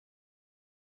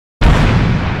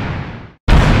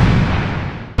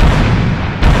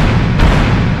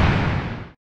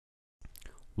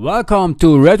Welcome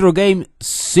to Retro Game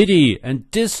City, and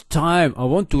this time I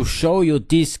want to show you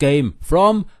this game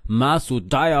from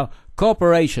Masudaya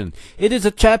Corporation. It is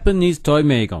a Japanese toy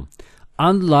maker.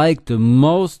 Unlike the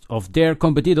most of their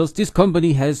competitors, this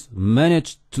company has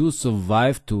managed to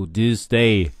survive to this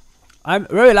day. I'm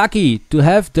very lucky to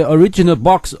have the original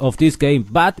box of this game,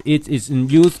 but it is in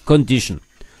used condition.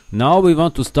 Now we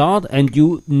want to start, and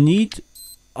you need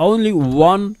only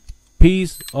one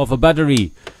piece of a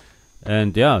battery.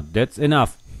 And yeah, that's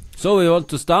enough. So we want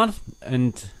to start,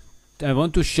 and I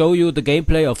want to show you the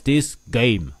gameplay of this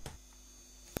game.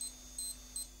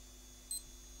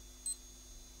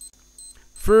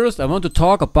 First, I want to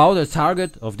talk about the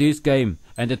target of this game,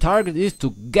 and the target is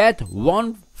to get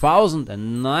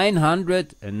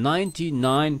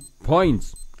 1999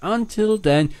 points. Until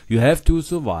then, you have to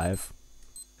survive.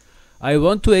 I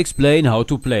want to explain how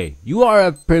to play. You are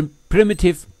a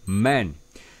primitive man,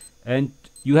 and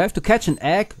you have to catch an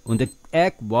egg, and the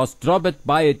egg was dropped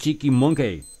by a cheeky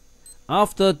monkey.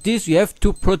 After this, you have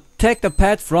to protect a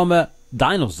pet from a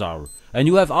dinosaur, and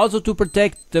you have also to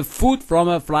protect the food from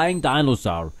a flying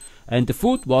dinosaur. And the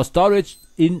food was stored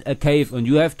in a cave, and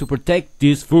you have to protect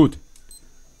this food.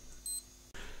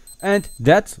 And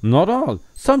that's not all.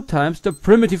 Sometimes the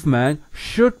primitive man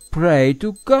should pray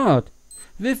to God.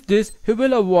 With this, he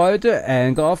will avoid the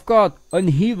anger of God, and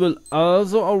he will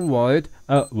also avoid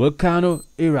a volcano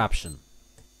eruption.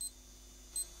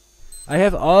 I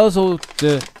have also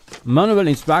the manual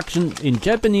instruction in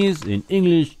Japanese, in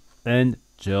English and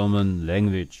German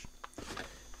language.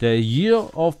 The year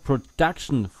of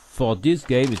production for this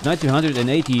game is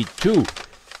 1982.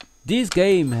 This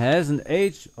game has an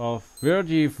age of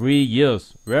 33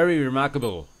 years. Very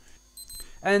remarkable.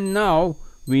 And now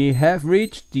we have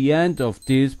reached the end of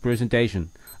this presentation.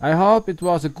 I hope it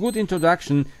was a good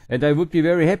introduction, and I would be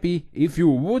very happy if you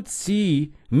would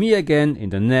see me again in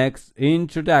the next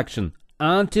introduction.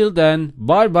 Until then,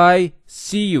 bye bye,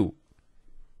 see you.